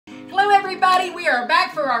everybody, we are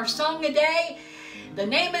back for our song a day. The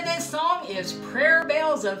name of this song is Prayer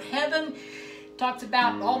Bells of Heaven. Talks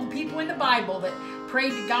about all the people in the Bible that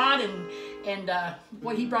prayed to God and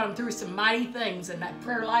boy, he brought them through some mighty things, and that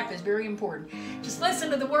prayer life is very important. Just listen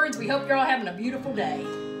to the words. We hope you're all having a beautiful day.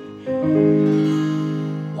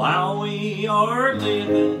 While we are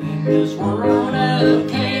living in this world of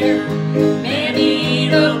care, many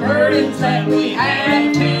the burdens that we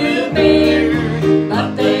have to bear,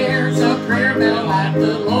 but there's a prayer bell at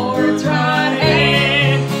the Lord's right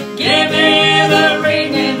hand. Give it a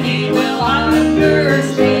ring and he will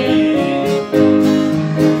understand.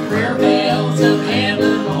 Prayer bells of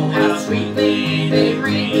heaven, oh how sweetly they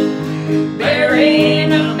ring,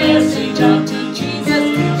 bearing a message unto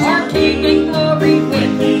Jesus, our King and glory,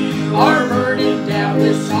 when we are burdened down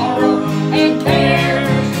with sorrow and care.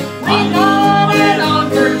 Ring on and on,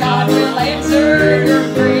 for God will answer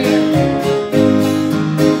your prayer.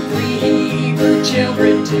 Three Hebrew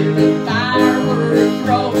children to the fire were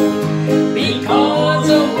thrown, because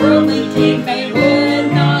a worldly king they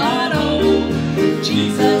would not own.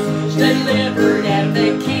 Jesus delivered and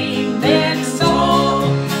the king then saw,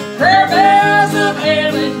 prayer bells of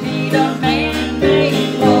heaven need a man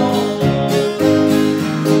made low.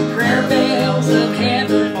 Prayer bells of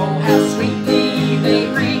heaven, oh how sweetly they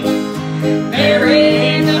ring,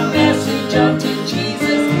 bearing a message unto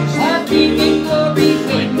Jesus, our King and glory,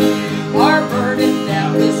 when we are burdened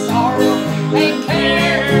down with sorrow and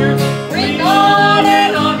care. Ring on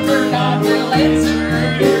and on, for God will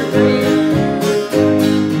answer your prayer.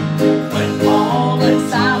 When Paul and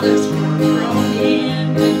Silas were thrown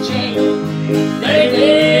into jail, they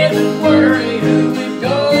didn't worry who would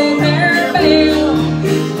go their bail,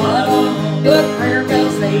 but on the prayer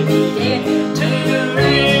bells they began to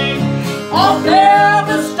ring. All fell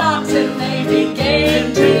the stops and they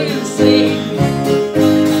began to sing.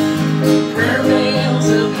 Prayer bells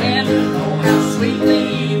of heaven, oh how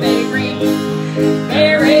sweetly they ring,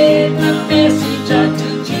 bearing a message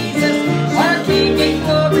unto Jesus, our King and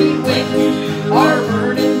glory, when we are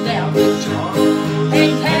burdened down with sorrow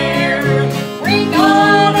and care. Ring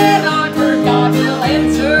on and on, for God will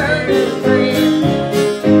answer your prayer.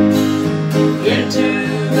 Into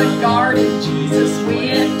the garden Jesus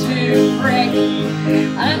went to pray,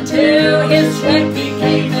 until his sweat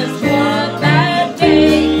became his blood that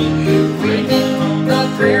day. Ringing the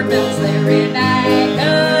prayer bells there in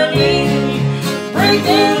agony,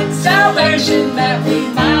 bringing salvation that we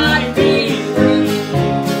might be free.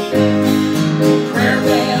 Prayer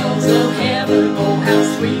bells of heaven, oh how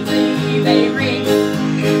sweetly they ring,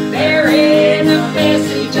 bearing a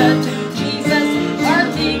message unto Jesus, our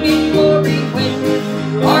King and glory, when we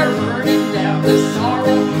are burdened down with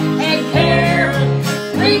sorrow and care.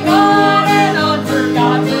 Ring on and on, for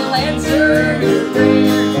God will answer your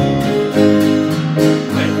prayer.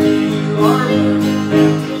 When you are burdened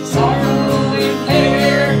down with sorrow and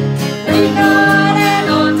care, ring on and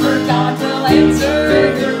on, for God will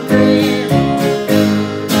answer your prayer.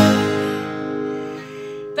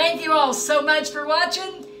 Thank you all so much for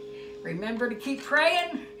watching. Remember to keep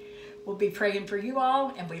praying. We'll be praying for you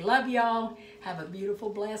all, and we love you all. Have a beautiful,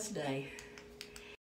 blessed day.